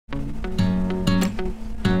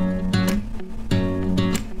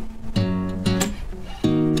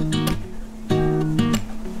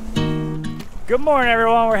Good morning,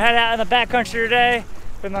 everyone. We're heading out in the backcountry today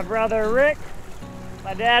with my brother Rick,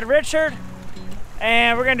 my dad Richard,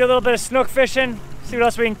 and we're gonna do a little bit of snook fishing, see what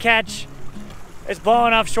else we can catch. It's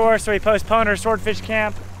blowing offshore, so we postponed our swordfish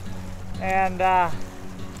camp and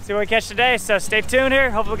see what we catch today. So stay tuned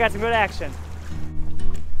here. Hopefully we got some good action.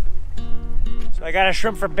 So I got a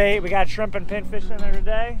shrimp for bait. We got shrimp and pinfish in there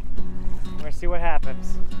today. We're gonna see what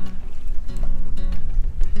happens.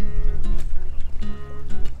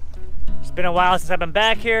 It's been a while since I've been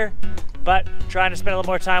back here, but trying to spend a little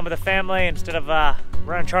more time with the family instead of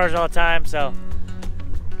running charges all the time, so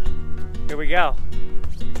here we go.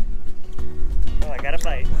 Oh, I got a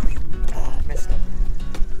bite. Oh, I missed him.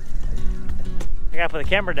 I gotta put the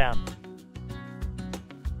camera down.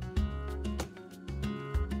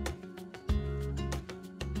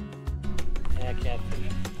 Yeah,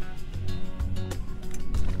 catfish.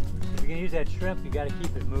 If you're gonna use that shrimp, you gotta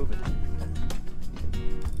keep it moving.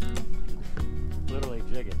 Literally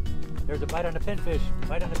jig it. There's a bite on the pinfish.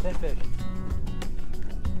 Bite on the pinfish.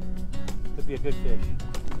 Could be a good fish.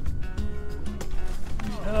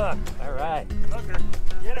 Snook. All right. Snooker.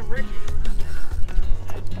 Get him, Ricky.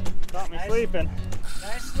 Caught me sleeping.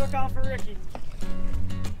 Nice snook on for Ricky.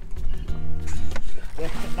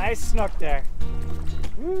 Nice snook there.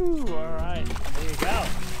 Woo, all right. There you go.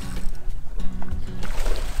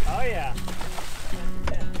 Oh yeah.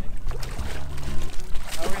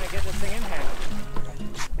 How are we gonna get this thing in here?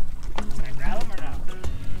 Can I grab him or no?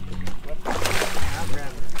 I'll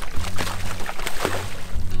grab him.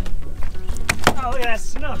 Oh, look at that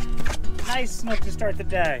snook. Nice snook to start the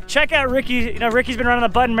day. Check out Ricky. You know, Ricky's been running the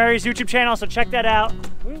Bud and Mary's YouTube channel, so check that out.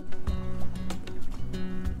 Woo.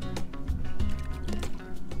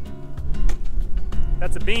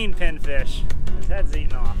 That's a bean pinfish. His head's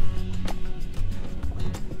eaten off.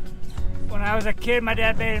 When I was a kid, my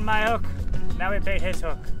dad baited my hook. Now we bait his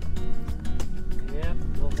hook. Yep,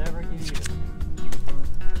 we'll never get even.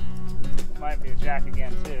 Might be a jack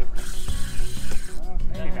again too. Well,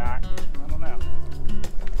 maybe not. I don't know.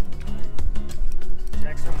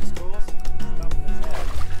 Jack's from the schools. Stuffing his head.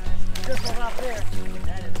 Tripled up here.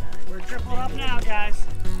 We're tripled up now, guys.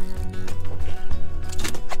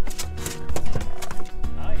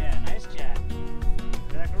 Oh yeah, nice jack.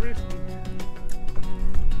 Jackarooski.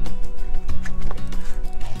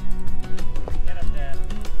 Get up, Dad.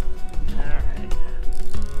 All right.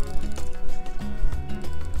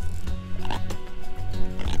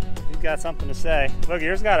 He's got something to say. Look,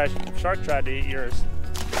 yours got a shark tried to eat yours.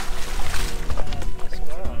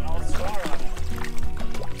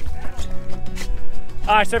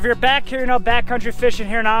 All right, so if you're back here, you know, backcountry fishing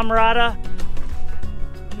here in Islamorada,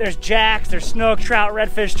 there's jacks, there's snook, trout,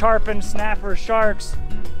 redfish, tarpon, snappers, sharks.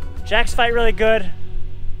 Jacks fight really good.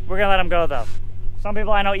 We're gonna let them go though. Some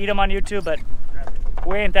people I know eat them on YouTube, but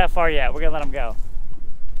we ain't that far yet. We're gonna let them go.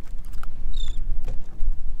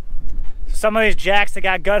 Some of these jacks that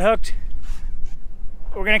got gut hooked,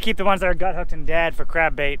 we're gonna keep the ones that are gut hooked and dead for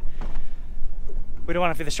crab bait. We don't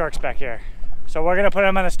want to feed the sharks back here. So we're gonna put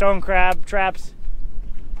them in the stone crab traps.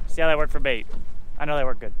 See how they work for bait. I know they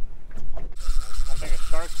work good. I think a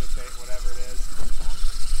shark just ate whatever it is.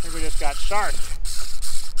 I think we just got sharked.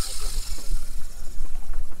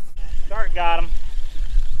 Shark got him.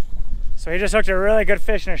 So he just hooked a really good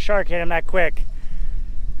fish and a shark hit him that quick.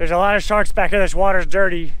 There's a lot of sharks back here. This water's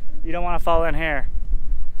dirty. You don't want to fall in here.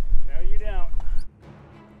 No, you don't.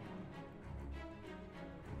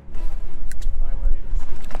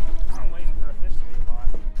 I'm waiting for a fish to be caught.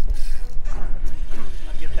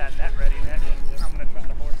 I'll get that net ready, Nick. I'm going to try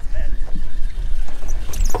to horse the net.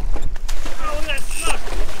 Oh, look at that snook!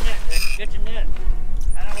 Get your net.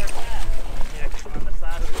 I know where it's at. Yeah, on the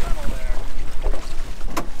side of the tunnel there.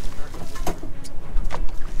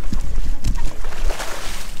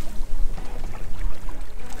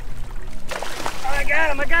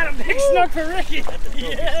 I got him, big snook for Ricky.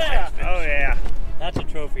 Yeah. Oh yeah. That's a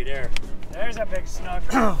trophy there. There's a big snook.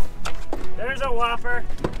 There's a whopper.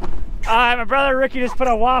 My brother Ricky just put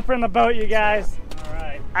a whopper in the boat, you guys. All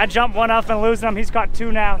right. I jumped one up and losing him. He's caught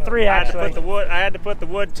two now, three actually. I had to put the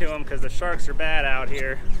wood to him because the sharks are bad out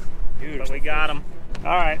here. Beautiful. But we got him.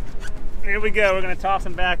 All right. Here we go. We're gonna toss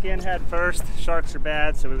him back in head first. Sharks are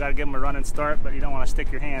bad, so we've got to give him a running start, but you don't want to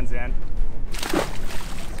stick your hands in.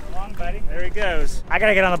 Buddy. There he goes. I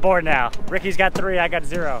gotta get on the board now. Ricky's got 3, I got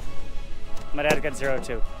 0. My dad's got 0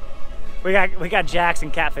 too. We got jacks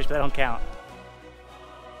and catfish, but they don't count.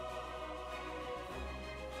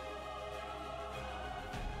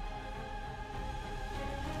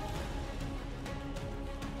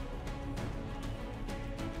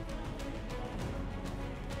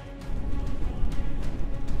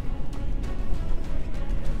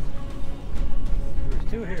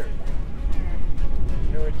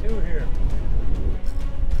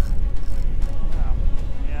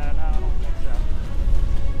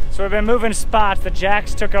 So we've been moving spots. The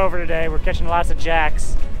jacks took over today. We're catching lots of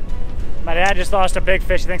jacks. My dad just lost a big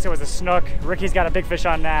fish. He thinks it was a snook. Ricky's got a big fish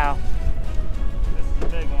on now. This is a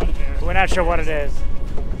big one here. We're not sure what it is.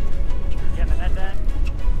 Getting the net, Dad?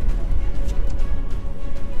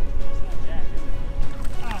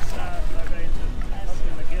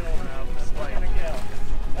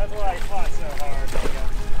 That's why he fought so hard.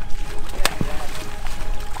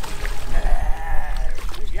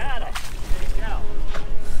 You got it. There you go.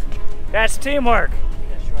 That's teamwork.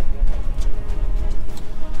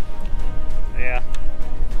 Yeah.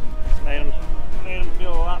 Made him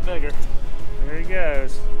feel a lot bigger. There he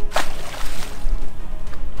goes.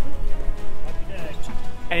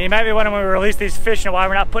 And you might be wondering when we release these fish and why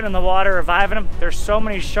we're not putting them in the water, reviving them. There's so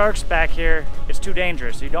many sharks back here, it's too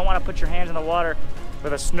dangerous. So you don't want to put your hands in the water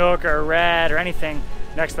with a snook or a red or anything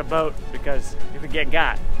next to the boat because you could get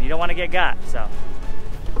got. You don't want to get got, so.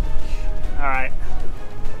 All right.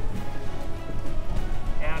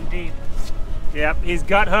 Down deep. Yep, he's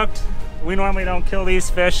gut hooked. We normally don't kill these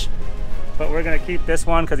fish, but we're gonna keep this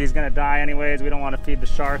one because he's gonna die anyways. We don't want to feed the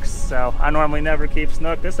sharks, so I normally never keep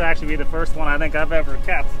snook. This will actually be the first one I think I've ever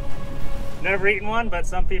kept. Never eaten one, but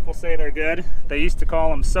some people say they're good. They used to call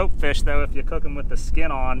them soap fish though. If you cook them with the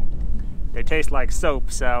skin on, they taste like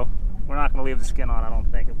soap, so we're not gonna leave the skin on, I don't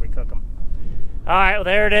think, if we cook them. All right, well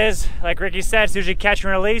there it is. Like Ricky said, it's usually catch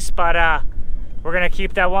and release, but we're gonna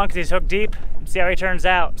keep that one because he's hooked deep and see how he turns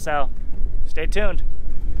out, so stay tuned.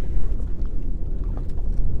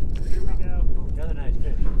 Here we go. Another nice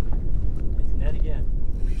fish. It's a net again.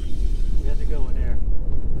 We have to go in there.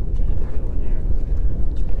 We have to go in there.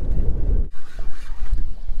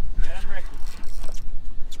 Get him, Ricky.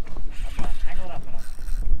 Come on, hang it up in him.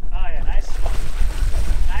 Oh yeah, nice snook.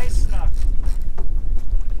 Nice snook.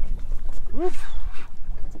 Whoop.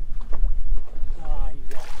 Oh, you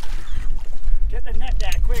got it. Get the net,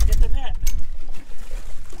 Dad, quick, get the net.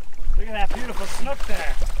 Look at that beautiful snook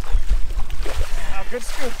there. Oh, good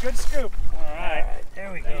scoop, good scoop. All right,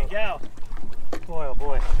 there we there go. you go. Boy, oh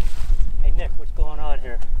boy. Hey Nick, what's going on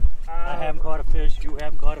here? I haven't caught a fish, you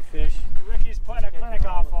haven't caught a fish. Ricky's putting a clinic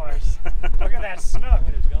on for us. Look at that snook.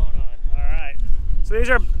 What is going on? All right. So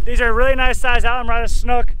these are really nice size Islamorada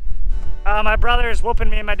Snook. My brother is whooping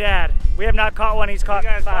me and my dad. We have not caught one. He's caught You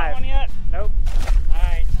guys 5. caught one yet? Nope. All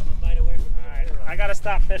right, I'm a bite away from being a hero. I gotta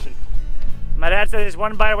stop fishing. My dad said he's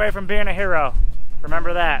one bite away from being a hero.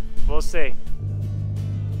 Remember that. We'll see.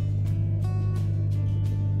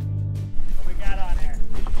 What we got on here?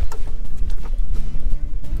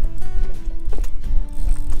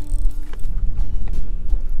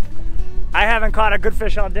 I haven't caught a good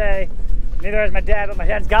fish all day. Neither has my dad, but my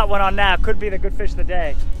dad's got one on now. Could be the good fish of the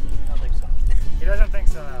day. I don't think so. He doesn't think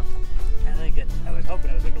so, though. I was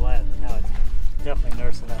hoping it was a glass, but now it's definitely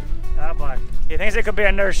nursing up. Oh boy. He thinks it could be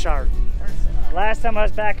a nurse shark. Last time I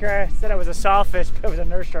was back here, I said it was a sawfish, but it was a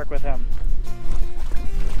nurse shark with him.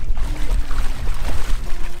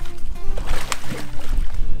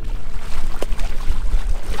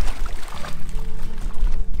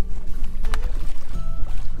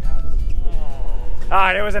 All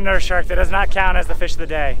right, it was a nurse shark. That does not count as the fish of the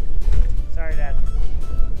day. Sorry, Dad.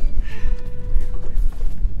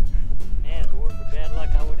 Man, if it weren't for bad luck,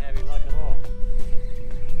 I wouldn't have any luck at all.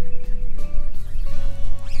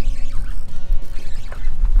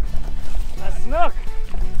 A snook.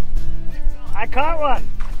 I caught one.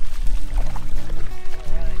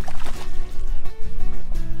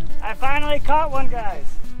 I finally caught one, guys.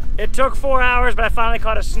 It took 4 hours, but I finally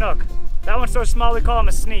caught a snook. That one's so small we call him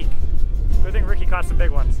a sneak. Good thing Ricky caught some big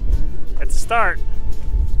ones. It's a start.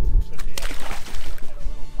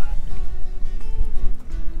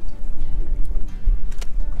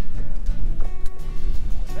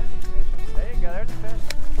 There you go, there's a fish.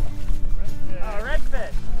 Oh, a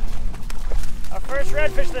redfish. Our first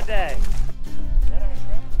redfish of the day. Is that on a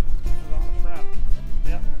shrimp? It was on a shrimp.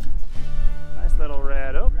 Yep. Nice little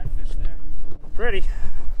red. Oh, Redfish there. pretty.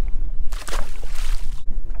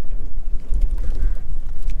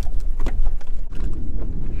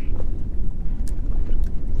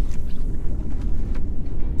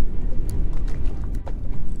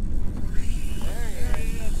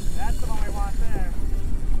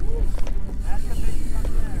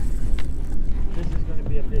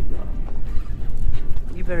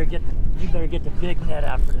 You better get the big net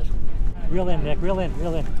after this. Reel in, Nick. Reel in.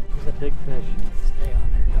 Reel in. It's a big fish. Stay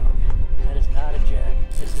on there, dog. That is not a jack.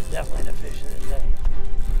 This is definitely the fish of the day.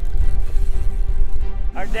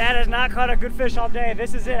 Our dad has not caught a good fish all day.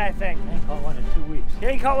 This is it, I think. I ain't caught one in 2 weeks. He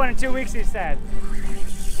ain't caught one in 2 weeks, he said.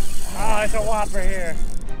 Oh, it's a whopper here.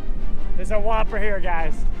 There's a whopper here,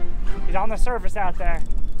 guys. He's on the surface out there.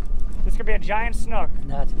 This could be a giant snook.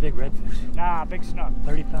 No, it's a big redfish. Nah, big snook.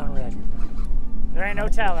 30-pound red. There ain't no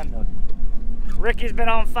telling. Snook. Ricky's been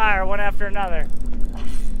on fire one after another.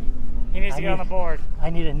 He needs to get on the board. I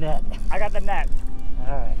need a net. I got the net.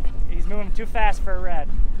 All right. He's moving too fast for a red.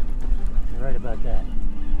 You're right about that.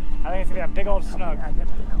 I think it's gonna be a big old snook.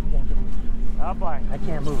 Oh boy. I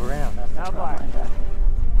can't move around. That's the problem.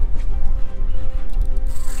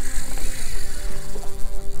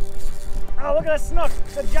 Oh, look at that snook.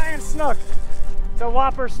 It's a giant snook. It's a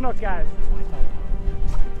whopper snook, guys. 25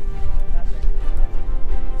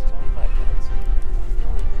 pounds.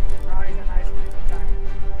 Oh, he's a nice giant.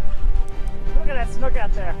 Look at that snook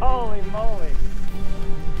out there. Holy moly.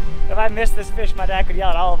 If I missed this fish, my dad could yell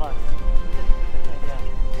at all of us.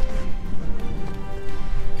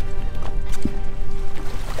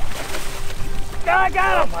 Oh, I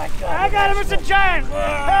got him! Oh my God, I got him! It's a giant!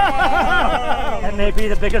 That may be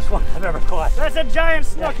the biggest one I've ever caught. That's a giant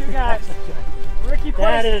snook, you guys. Ricky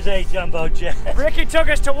That is a jumbo jet. Ricky took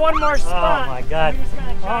us to one more spot. Oh my God.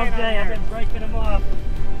 All day I've been breaking them off.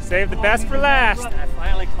 Save the best for last. I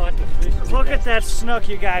finally caught the fish. Look at that snook,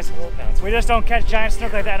 you guys. We just don't catch giant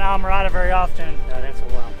snook like that in Islamorada very often. No, that's a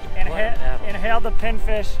wild one. Inhale the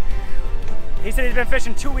pinfish. He said he's been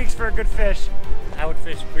fishing 2 weeks for a good fish. I would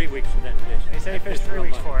fish 3 weeks for that fish. He said he fished 3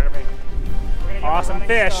 weeks for it. I mean, we're gonna give awesome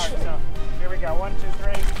fish. Start, so here we go. 1, 2,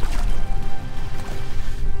 3.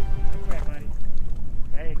 Quick, buddy.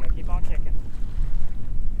 There you go. Keep on kicking.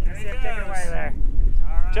 You can see him kicking away there.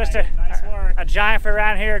 All right, Just nice work. a giant for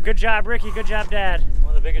around here. Good job, Ricky. Good job, Dad.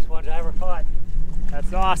 One of the biggest ones I ever caught.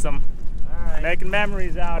 That's awesome. All right. Making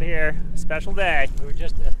memories out here. Special day. We were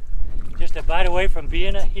just a bite away from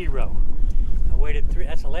being a hero. I waited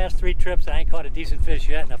that's the last 3 trips. I ain't caught a decent fish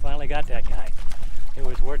yet, and I finally got that guy. It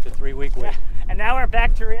was worth the 3-week wait. Yeah. And now we're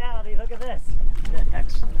back to reality. Look at this.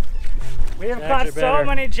 We have caught so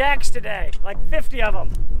many jacks today, like 50 of them.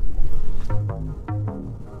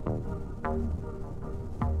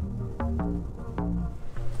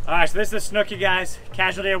 All right, so this is the snook, you guys.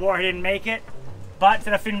 Casualty of war, he didn't make it. But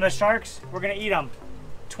instead of feeding the sharks, we're gonna eat him.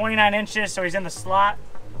 29 inches, so he's in the slot.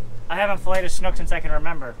 I haven't filleted a snook since I can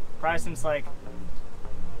remember. Probably since I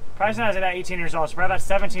was about 18 years old. So probably about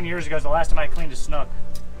 17 years ago is the last time I cleaned a snook.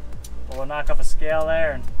 But we'll knock off a scale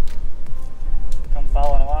there and come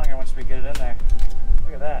following along here once we get it in there.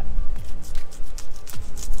 Look at that.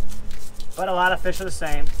 But a lot of fish are the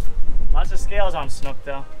same. Lots of scales on snook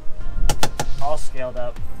though. All scaled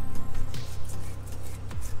up.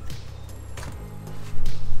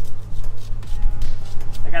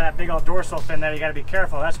 They got that big old dorsal fin there. You got to be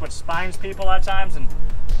careful. That's what spines people a lot of times, and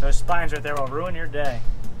those spines right there will ruin your day.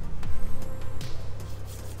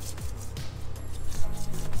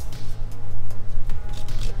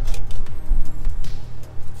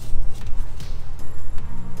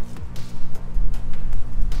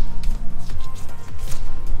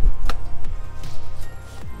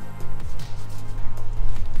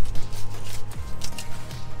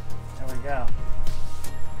 There we go.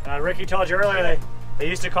 Ricky told you earlier they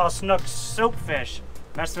used to call snook soap fish.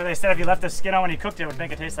 That's what they said. If you left the skin on when you cooked it, it would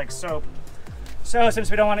make it taste like soap. So since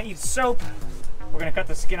we don't want to eat soap, we're gonna cut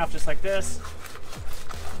the skin off just like this.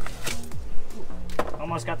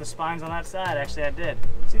 Almost got the spines on that side. Actually, I did.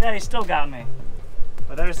 See that? He still got me.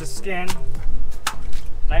 But there's the skin.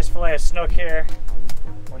 Nice fillet of snook here.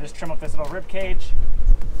 We'll just trim up this little rib cage.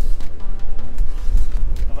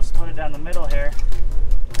 And we'll split it down the middle here,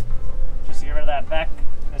 just to get rid of that back,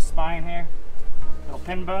 this spine here. Little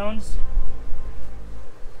pin bones.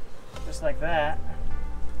 Just like that.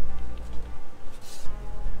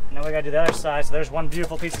 And then we gotta do the other side. So there's one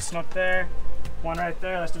beautiful piece of snook there, one right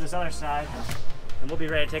there. Let's do this other side, and we'll be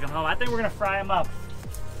ready to take them home. I think we're gonna fry them up.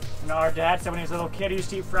 You know, our dad said when he was a little kid he used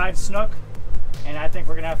to eat fried snook, and I think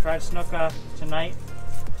we're gonna have fried snook tonight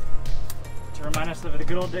to remind us of the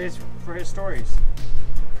good old days for his stories.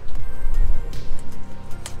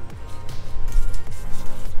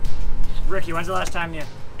 Ricky, when's the last time you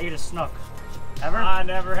ate a snook? Ever? I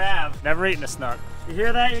never have. Never eaten a snook. You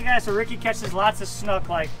hear that, you guys? So Ricky catches lots of snook,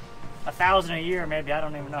 like 1,000 a year, maybe. I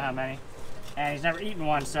don't even know how many. And he's never eaten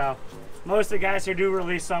one, so most of the guys here do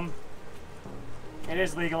release them. It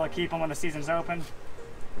is legal to keep them when the season's open.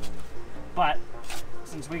 But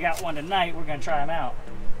since we got one tonight, we're gonna try them out.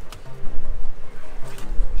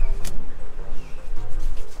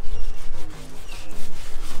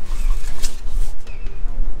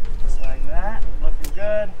 Just like that, looking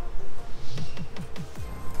good.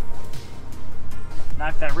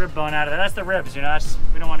 Knock that rib bone out of there. That's the ribs, you know,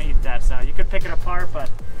 we don't want to eat that. So you could pick it apart, but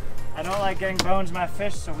I don't like getting bones in my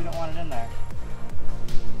fish, so we don't want it in there.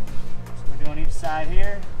 So we're doing each side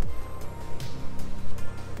here.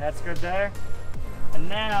 That's good there. And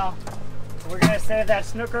now, we're gonna save that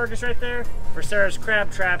snook carcass right there for Sarah's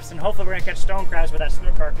crab traps, and hopefully we're gonna catch stone crabs with that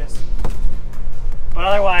snook carcass. But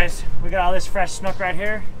otherwise, we got all this fresh snook right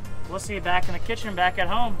here. We'll see you back in the kitchen, back at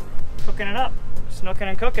home, cooking it up, snooking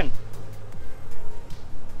and cooking.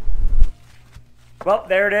 Well,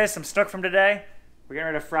 there it is, some snook from today. We're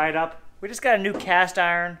getting ready to fry it up. We just got a new cast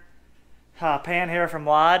iron pan here from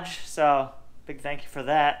Lodge, so big thank you for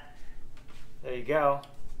that. There you go.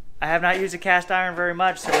 I have not used a cast iron very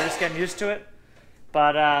much, so we're just getting used to it.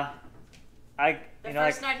 But the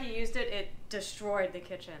first night he used it, it destroyed the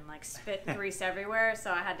kitchen, like spit grease everywhere.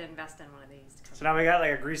 So I had to invest in one of these. So now we got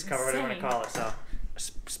like a grease cover, whatever you want to call it. So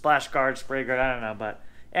splash guard, spray guard, I don't know. But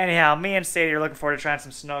anyhow, me and Sadie are looking forward to trying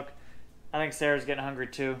some snook. I think Sarah's getting hungry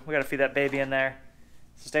too. We got to feed that baby in there.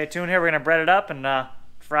 So stay tuned here. We're gonna bread it up and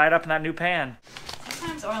fry it up in that new pan.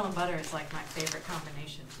 Sometimes oil and butter is like my favorite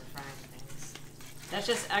combination for frying things. That's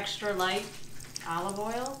just extra light olive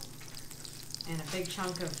oil and a big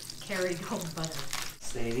chunk of Kerrygold butter.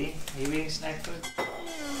 Sadie, are you eating snack food?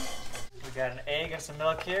 We got an egg and some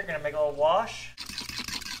milk here. Gonna make a little wash.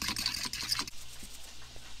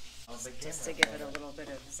 Just to give it a little bit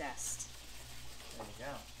of zest. There you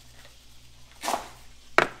go.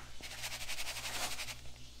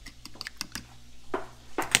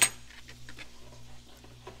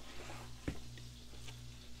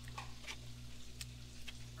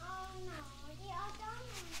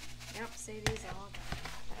 Yep, Sadie's all gone.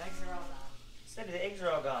 The eggs are all gone. Sadie, the eggs are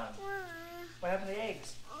all gone. What happened to the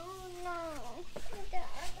eggs? Oh no.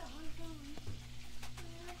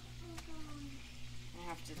 I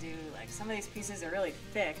have to do, like, some of these pieces are really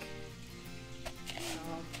thick. So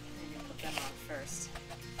maybe put them on first.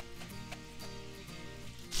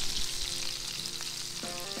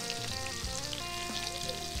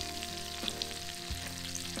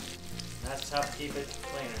 That's how to keep it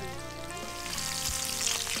cleaner.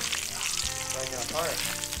 Break it apart.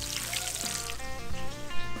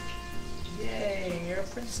 Yay, you're a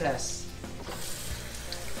princess.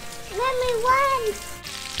 Let me run.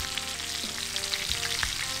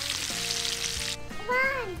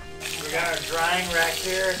 Run. We got our drying rack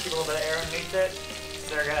here. Keep a little bit of air underneath it.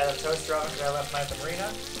 Sarah got out of the toaster oven because I left mine with Marina.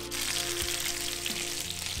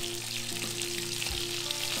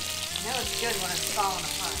 I know it's good when it's falling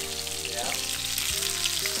apart. Yeah.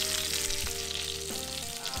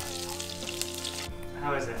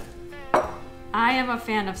 How is it? I am a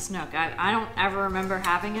fan of snook. I don't ever remember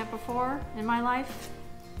having it before in my life.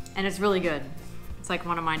 And it's really good. It's like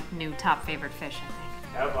one of my new top favorite fish, I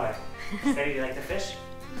think. Oh boy. Sadie, do you like the fish?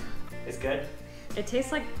 It's good? It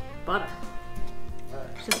tastes like butter.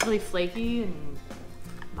 It's just really flaky and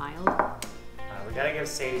mild. We gotta give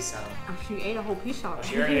Sadie some. Oh, she ate a whole piece already.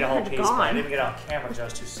 She already ate a whole piece, but I didn't get it on camera because I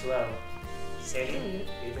was too slow. Sadie,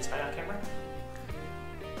 do you put mine on camera?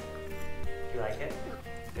 Do you like it?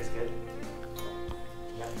 It's good?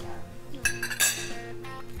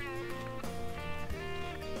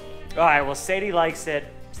 Alright, well Sadie likes it.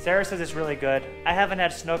 Sarah says it's really good. I haven't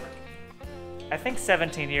had snook, I think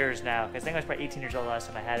 17 years now. I think I was probably 18 years old last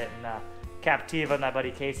time I had it in Captiva with my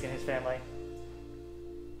buddy Casey and his family.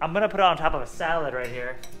 I'm gonna put it on top of a salad right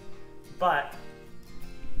here, but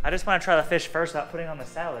I just want to try the fish first without putting it on the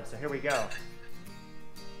salad, so here we go.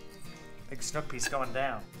 Big snook piece going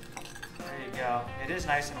down. There you go. It is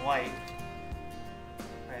nice and white.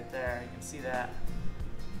 Right there, you can see that.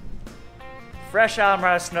 Fresh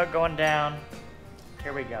Islamorada Snook going down.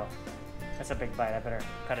 Here we go. That's a big bite, I better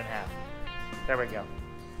cut it in half. There we go.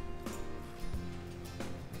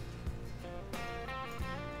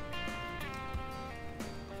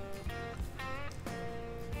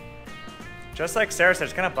 Just like Sarah said,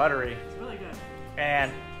 it's kind of buttery. It's really good.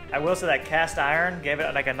 And I will say that cast iron gave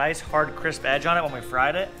it like a nice hard crisp edge on it when we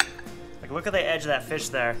fried it. Like look at the edge of that fish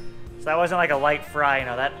there. So that wasn't like a light fry, you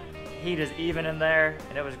know, that heat is even in there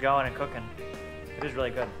and it was going and cooking. It is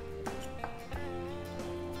really good.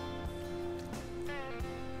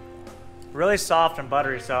 Really soft and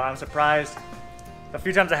buttery, so I'm surprised. The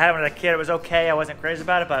few times I had it when I was a kid, it was okay. I wasn't crazy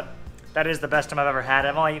about it, but that is the best time I've ever had it.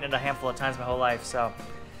 I've only eaten it a handful of times my whole life, so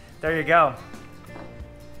there you go.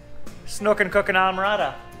 Snook and cooking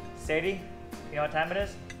Islamorada. Sadie, you know what time it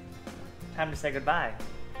is? Time to say goodbye.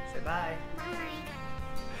 Say bye. Bye.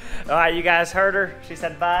 All right, you guys heard her. She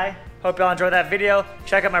said bye. Hope y'all enjoyed that video.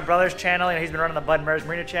 Check out my brother's channel. You know, he's been running the Bud and Mary's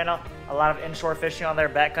Marina channel. A lot of inshore fishing on their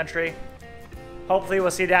backcountry. Hopefully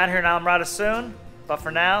we'll see you down here in Islamorada soon. But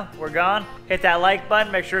for now, we're gone. Hit that like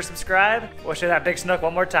button. Make sure to subscribe. We'll show that big snook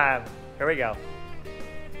one more time. Here we go.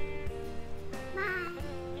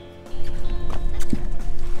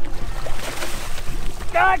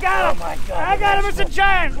 I got him! Oh my God! I got him! It's a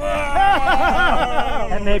giant!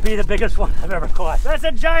 That may be the biggest one I've ever caught. That's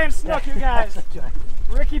a giant snook, you guys. That's a giant.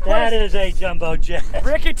 Ricky put That is a jumbo jet.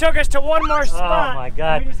 Ricky took us to one more spot. Oh my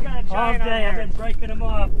God! We just got a giant All day I've been breaking them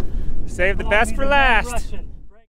off. Save the best for last.